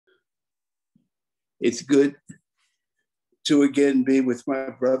It's good to again be with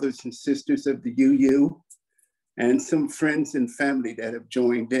my brothers and sisters of the UU and some friends and family that have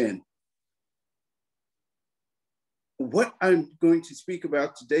joined in. What I'm going to speak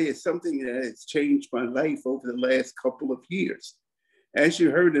about today is something that has changed my life over the last couple of years. As you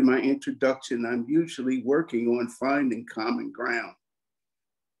heard in my introduction, I'm usually working on finding common ground.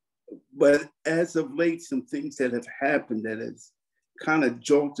 But as of late, some things that have happened that has kind of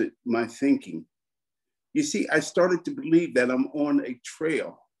jolted my thinking. You see, I started to believe that I'm on a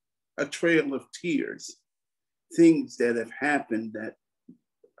trail of tears, things that have happened that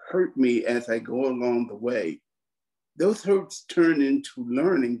hurt me as I go along the way. Those hurts turn into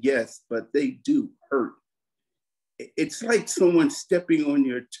learning, yes, but they do hurt. It's like someone stepping on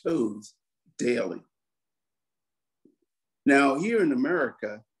your toes daily. Now, here in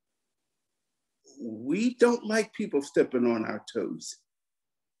America, we don't like people stepping on our toes.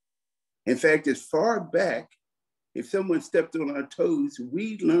 In fact, as far back, if someone stepped on our toes,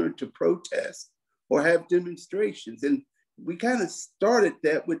 we learned to protest or have demonstrations. And we kind of started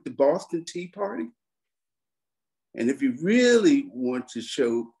that with the Boston Tea Party. And if you really want to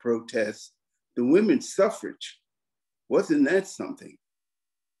show protest, the women's suffrage, wasn't that something?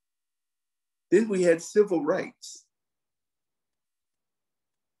 Then we had civil rights.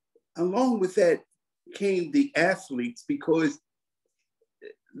 Along with that came the athletes, because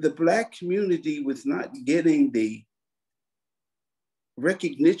the Black community was not getting the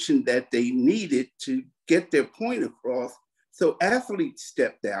recognition that they needed to get their point across. So athletes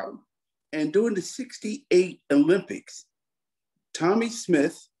stepped out. And during the '68 Olympics, Tommy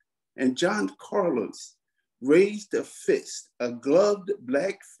Smith and John Carlos raised a fist, a gloved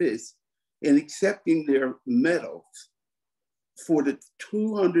Black fist, in accepting their medals for the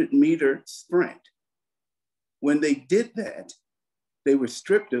 200-meter sprint. When they did that, they were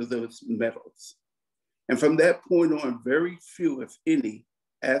stripped of those medals. And from that point on, very few, if any,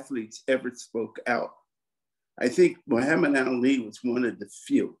 athletes ever spoke out. I think Muhammad Ali was one of the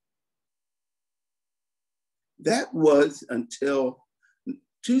few. That was until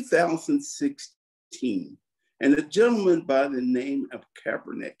 2016. And a gentleman by the name of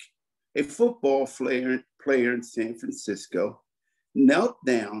Kaepernick, a football player in San Francisco, knelt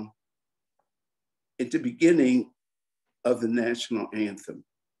down at the beginning of the national anthem.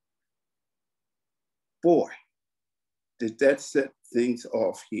 Boy, did that set things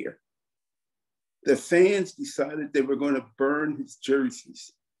off here. The fans decided they were going to burn his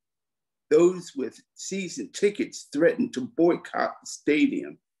jerseys. Those with season tickets threatened to boycott the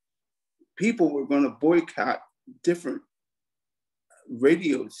stadium. People were going to boycott different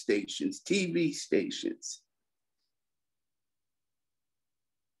radio stations, TV stations.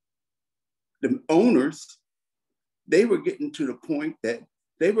 The owners, they were getting to the point that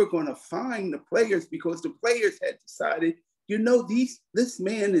they were going to fine the players because the players had decided, you know, this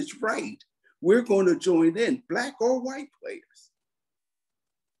man is right. We're going to join in, Black or white players.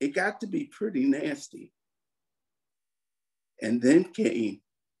 It got to be pretty nasty. And then came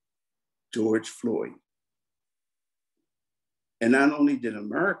George Floyd. And not only did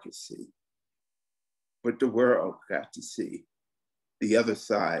America see, but the world got to see the other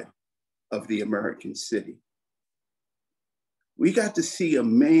side of the American city. We got to see a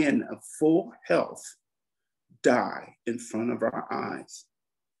man of full health die in front of our eyes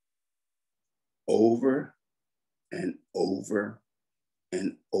over and over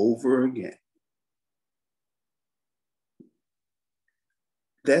and over again.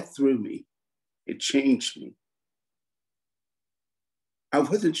 That threw me. It changed me. I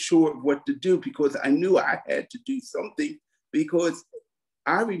wasn't sure what to do because I knew I had to do something, because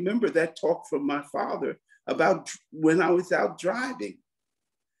I remember that talk from my father about when I was out driving,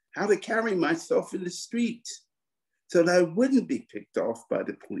 how to carry myself in the streets so that I wouldn't be picked off by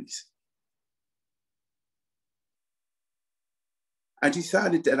the police. I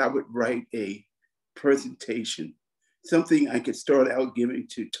decided that I would write a presentation, something I could start out giving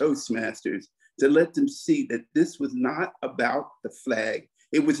to Toastmasters to let them see that this was not about the flag.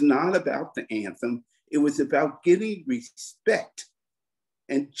 It was not about the anthem. It was about getting respect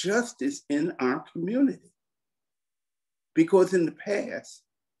and justice in our community. Because in the past,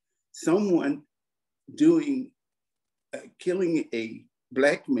 someone killing a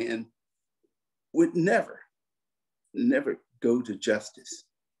Black man would never go to justice.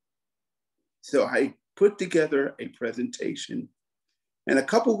 So I put together a presentation, and a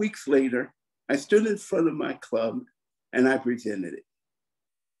couple weeks later, I stood in front of my club and I presented it.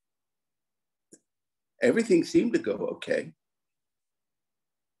 Everything seemed to go okay.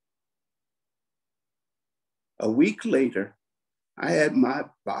 A week later, I had my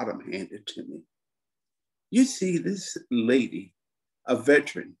bottom handed to me. You see, this lady, a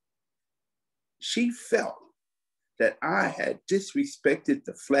veteran, she felt that I had disrespected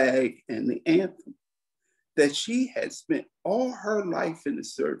the flag and the anthem, that she had spent all her life in the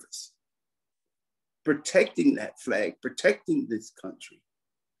service, protecting that flag, protecting this country.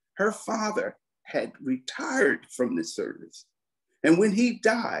 Her father had retired from the service. And when he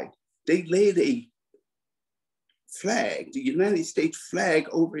died, they laid a flag, the United States flag,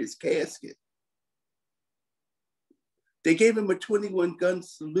 over his casket. They gave him a 21-gun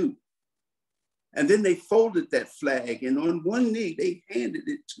salute. And then they folded that flag, and on one knee, they handed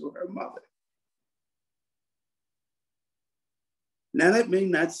it to her mother. Now, that may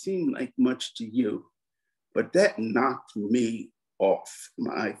not seem like much to you, but that knocked me off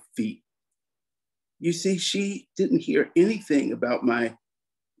my feet. You see, she didn't hear anything about my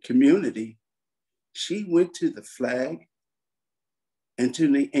community. She went to the flag and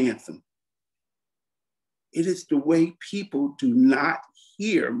to the anthem. It is the way people do not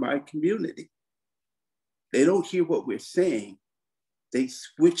hear my community. They don't hear what we're saying. They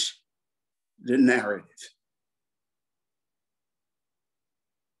switch the narrative.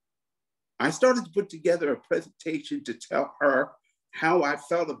 I started to put together a presentation to tell her how I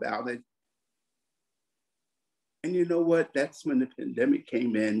felt about it. And you know what? That's when the pandemic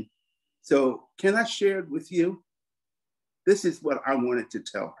came in. So can I share it with you? This is what I wanted to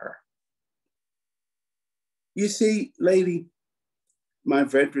tell her. You see, lady, my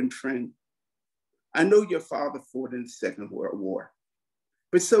veteran friend, I know your father fought in the Second World War,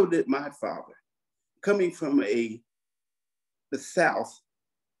 but so did my father, coming from the South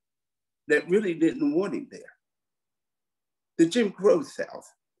that really didn't want him there. The Jim Crow South,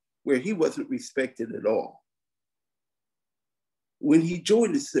 where he wasn't respected at all. When he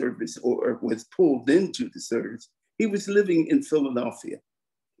joined the service or was pulled into the service, he was living in Philadelphia.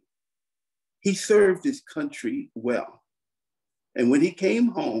 He served his country well. And when he came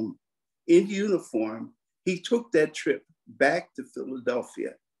home in uniform, he took that trip back to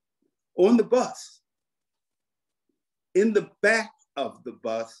Philadelphia on the bus, in the back of the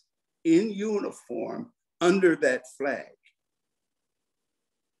bus, in uniform, under that flag.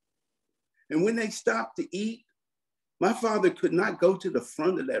 And when they stopped to eat, my father could not go to the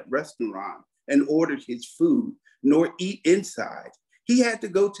front of that restaurant and order his food, nor eat inside. He had to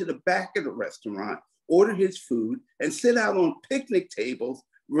go to the back of the restaurant, order his food, and sit out on picnic tables,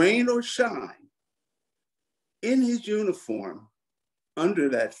 rain or shine, in his uniform, under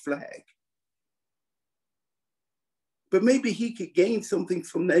that flag. But maybe he could gain something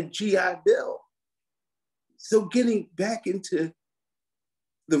from that GI Bill. So getting back into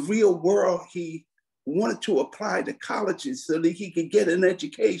the real world, he wanted to apply to colleges so that he could get an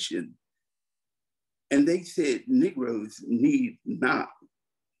education. And they said Negroes need not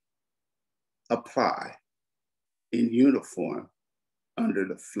apply in uniform under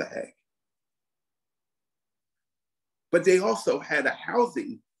the flag. But they also had a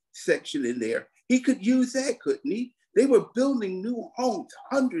housing section in there. He could use that, couldn't he? They were building new homes,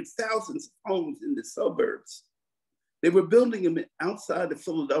 hundreds, thousands of homes in the suburbs. They were building them outside of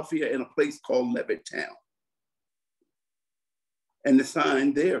Philadelphia in a place called Levittown. And the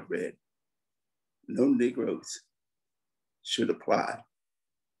sign there read, "No Negroes should apply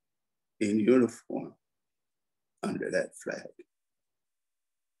in uniform under that flag."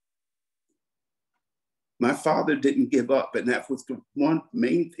 My father didn't give up, and that was the one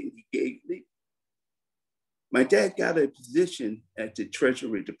main thing he gave me. My dad got a position at the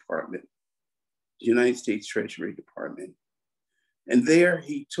Treasury Department, the United States Treasury Department. And there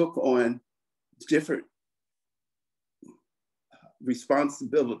he took on different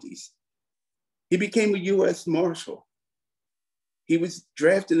responsibilities. He became a US Marshal. He was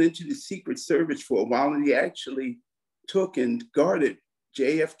drafted into the Secret Service for a while, and he actually took and guarded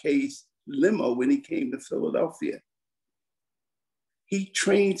JFK's limo when he came to Philadelphia. He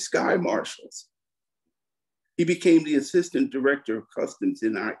trained sky marshals. He became the Assistant Director of Customs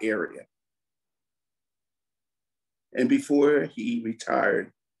in our area. And before he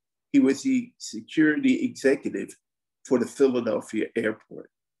retired, he was the security executive for the Philadelphia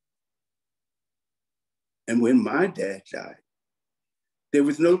airport. And when my dad died, there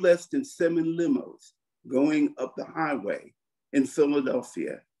was no less than 7 limos going up the highway in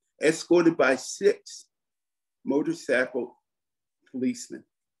Philadelphia, escorted by 6 motorcycle policemen.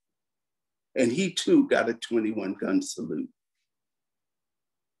 And he too got a 21-gun salute.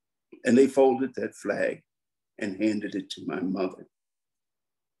 And they folded that flag and handed it to my mother.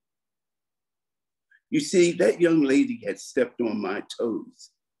 You see, that young lady had stepped on my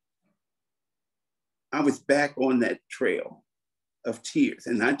toes. I was back on that trail of tears,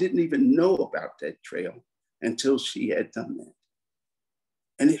 and I didn't even know about that trail until she had done that.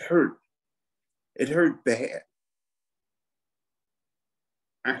 And it hurt. It hurt bad.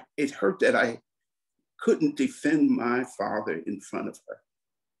 It hurt that I couldn't defend my father in front of her.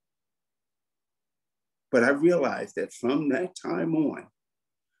 But I realized that from that time on,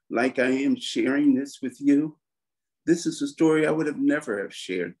 like I am sharing this with you, this is a story I would have never have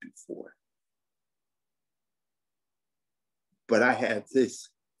shared before. But I have this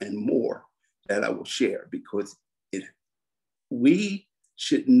and more that I will share because we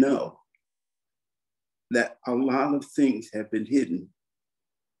should know that a lot of things have been hidden.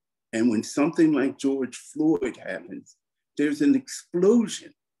 And when something like George Floyd happens, there's an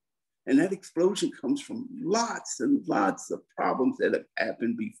explosion. And that explosion comes from lots and lots of problems that have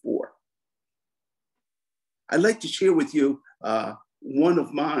happened before. I'd like to share with you one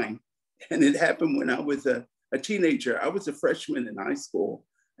of mine, and it happened when I was a teenager. I was a freshman in high school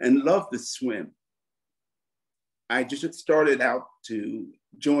and loved to swim. I just started out to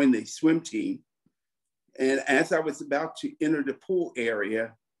join the swim team. And as I was about to enter the pool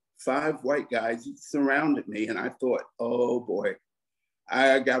area, 5 white guys surrounded me, and I thought, oh boy,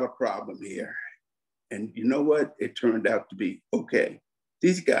 I got a problem here. And you know what? It turned out to be okay.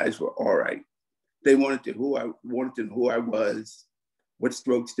 These guys were all right. They wanted to know who I was, what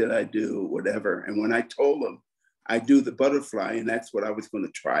strokes did I do, whatever. And when I told them I do the butterfly and that's what I was going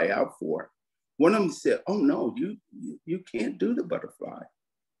to try out for, one of them said, oh no, you can't do the butterfly.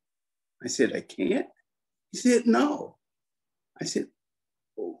 I said, I can't? He said, no. I said,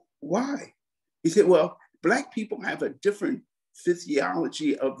 why? He said, well, Black people have a different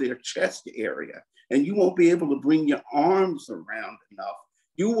physiology of their chest area, and you won't be able to bring your arms around enough.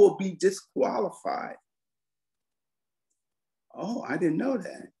 You will be disqualified. Oh, I didn't know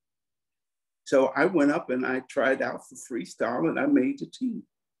that. So I went up and I tried out for freestyle and I made the team.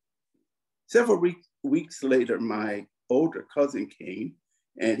 Several weeks later, my older cousin came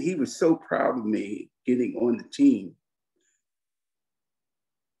and he was so proud of me getting on the team.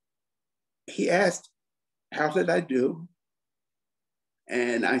 He asked, how did I do?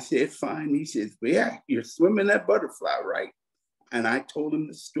 And I said, fine. He says, well, yeah, you're swimming that butterfly, right? And I told him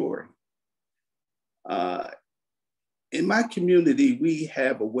the story. In my community, we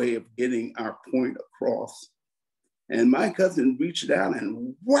have a way of getting our point across. And my cousin reached out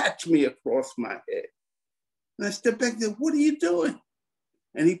and whacked me across my head. And I stepped back and said, what are you doing?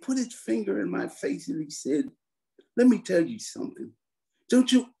 And he put his finger in my face and he said, let me tell you something.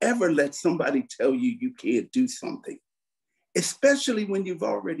 Don't you ever let somebody tell you you can't do something, especially when you've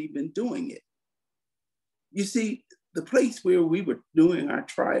already been doing it. You see, the place where we were doing our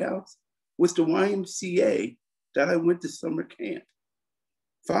tryouts was the YMCA that I went to summer camp,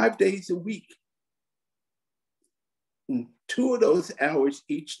 5 days a week. 2 of those hours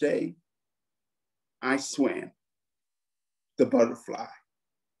each day, I swam the butterfly.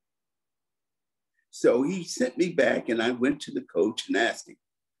 So he sent me back and I went to the coach and asked him,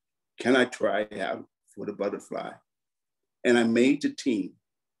 can I try out for the butterfly? And I made the team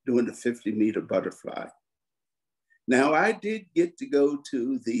doing the 50-meter butterfly. Now I did get to go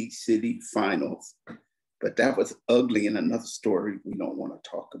to the city finals, but that was ugly and another story we don't want to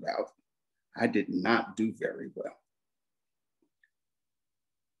talk about. I did not do very well.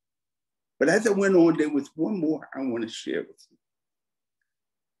 But as I went on, there was one more I want to share with you.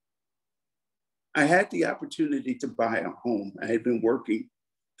 I had the opportunity to buy a home. I had been working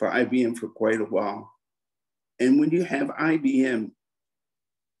for IBM for quite a while. And when you have IBM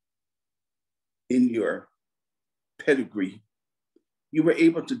in your pedigree, you were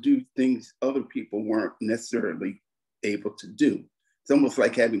able to do things other people weren't necessarily able to do. It's almost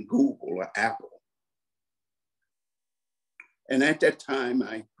like having Google or Apple. And at that time,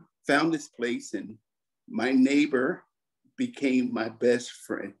 I found this place and my neighbor became my best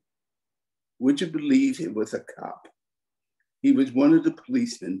friend. Would you believe it was a cop? He was one of the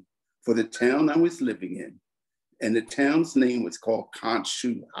policemen for the town I was living in. And the town's name was called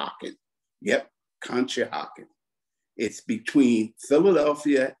Conshohocken. Yep, Conshohocken. It's between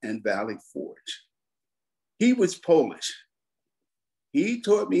Philadelphia and Valley Forge. He was Polish. He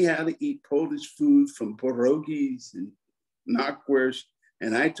taught me how to eat Polish food from pierogies and knockwurst,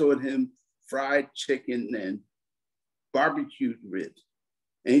 and I taught him fried chicken and barbecued ribs.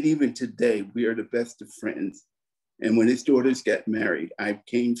 And even today, we are the best of friends. And when his daughters got married, I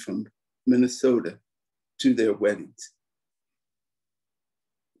came from Minnesota to their weddings.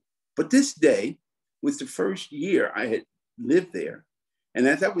 But this day was the first year I had lived there. And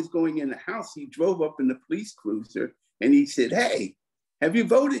as I was going in the house, he drove up in the police cruiser and he said, hey, have you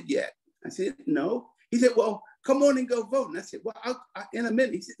voted yet? I said, no. He said, well, come on and go vote. And I said, well, in a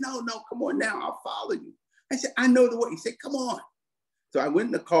minute. He said, no, come on now, I'll follow you. I said, I know the way. He said, come on. So I went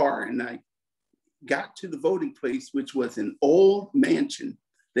in the car and I got to the voting place, which was an old mansion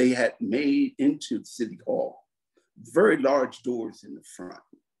they had made into City Hall. Very large doors in the front.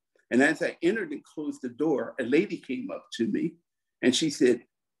 And as I entered and closed the door, a lady came up to me and she said,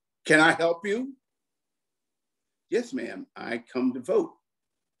 can I help you? Yes, ma'am, I come to vote.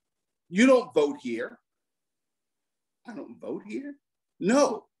 You don't vote here. I don't vote here?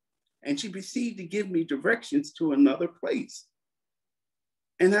 No. And she proceeded to give me directions to another place.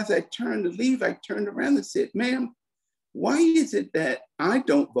 And as I turned to leave, I turned around and said, ma'am, why is it that I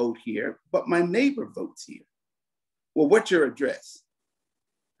don't vote here, but my neighbor votes here? Well, what's your address?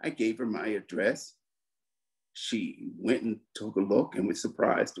 I gave her my address. She went and took a look and was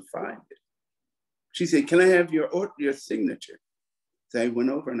surprised to find it. She said, can I have your signature? So I went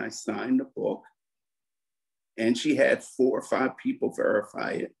over and I signed the book. And she had 4 or 5 people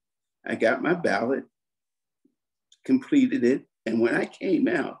verify it. I got my ballot, completed it. And when I came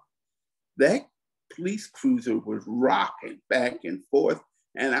out, that police cruiser was rocking back and forth.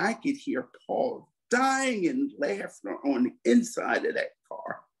 And I could hear Paul dying in laughter on the inside of that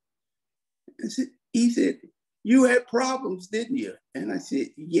car. He said, you had problems, didn't you? And I said,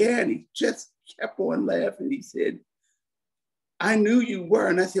 yeah. And he just kept on laughing. He said, I knew you were.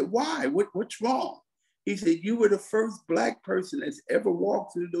 And I said, why? What's wrong? He said, you were the first Black person that's ever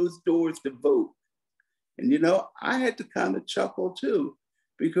walked through those doors to vote. And, you know, I had to kind of chuckle too,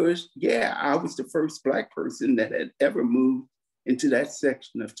 because, yeah, I was the first Black person that had ever moved into that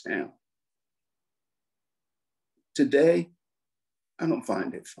section of town. Today, I don't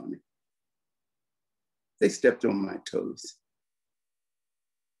find it funny. They stepped on my toes.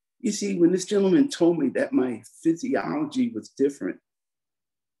 You see, when this gentleman told me that my physiology was different,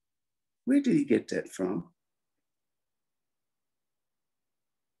 where did he get that from?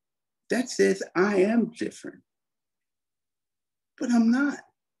 That says I am different, but I'm not.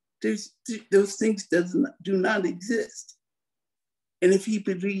 Those things do not exist. And if he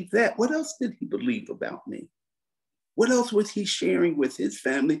believed that, what else did he believe about me? What else was he sharing with his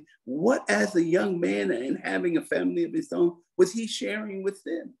family? What, as a young man and having a family of his own, was he sharing with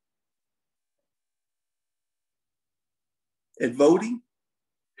them? At voting,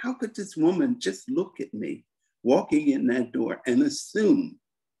 how could this woman just look at me walking in that door and assume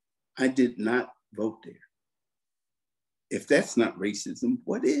I did not vote there? If that's not racism,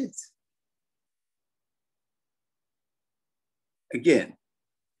 what is? Again,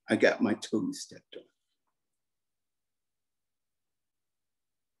 I got my toes stepped on.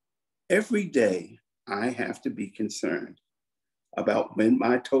 Every day, I have to be concerned about when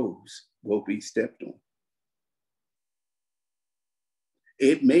my toes will be stepped on.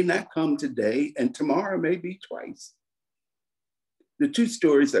 It may not come today, and tomorrow may be twice. The 2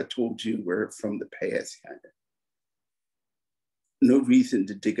 stories I told you were from the past. No reason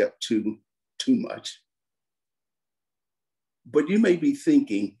to dig up too much. But you may be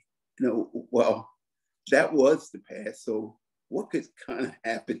thinking, you know, well, that was the past, so what could kind of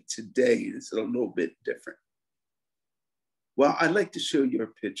happen today is a little bit different. Well, I'd like to show you a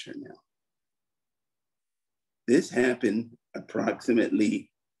picture now. This happened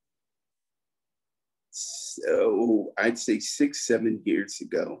approximately, so I'd say 6-7 years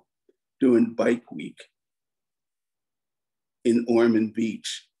ago during Bike Week in Ormond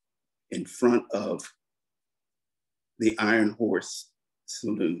Beach in front of the Iron Horse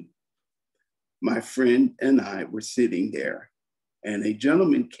Saloon. My friend and I were sitting there and a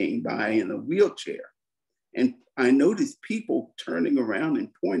gentleman came by in a wheelchair. And I noticed people turning around and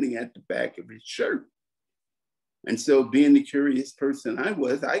pointing at the back of his shirt. And so being the curious person I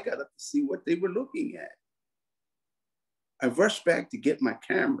was, I got up to see what they were looking at. I rushed back to get my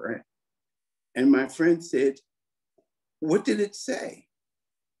camera and my friend said, what did it say?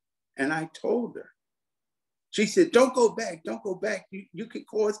 And I told her. She said, don't go back, don't go back. You could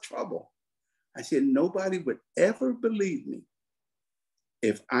cause trouble. I said, nobody would ever believe me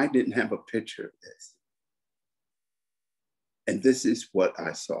if I didn't have a picture of this. And this is what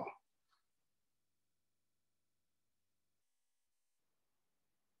I saw.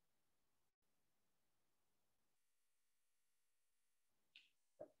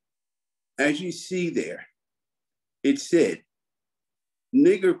 As you see there, it said,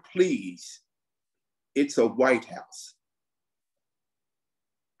 nigger, please, it's a White House.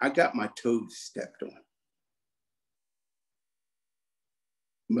 I got my toes stepped on.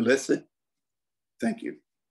 Melissa, thank you.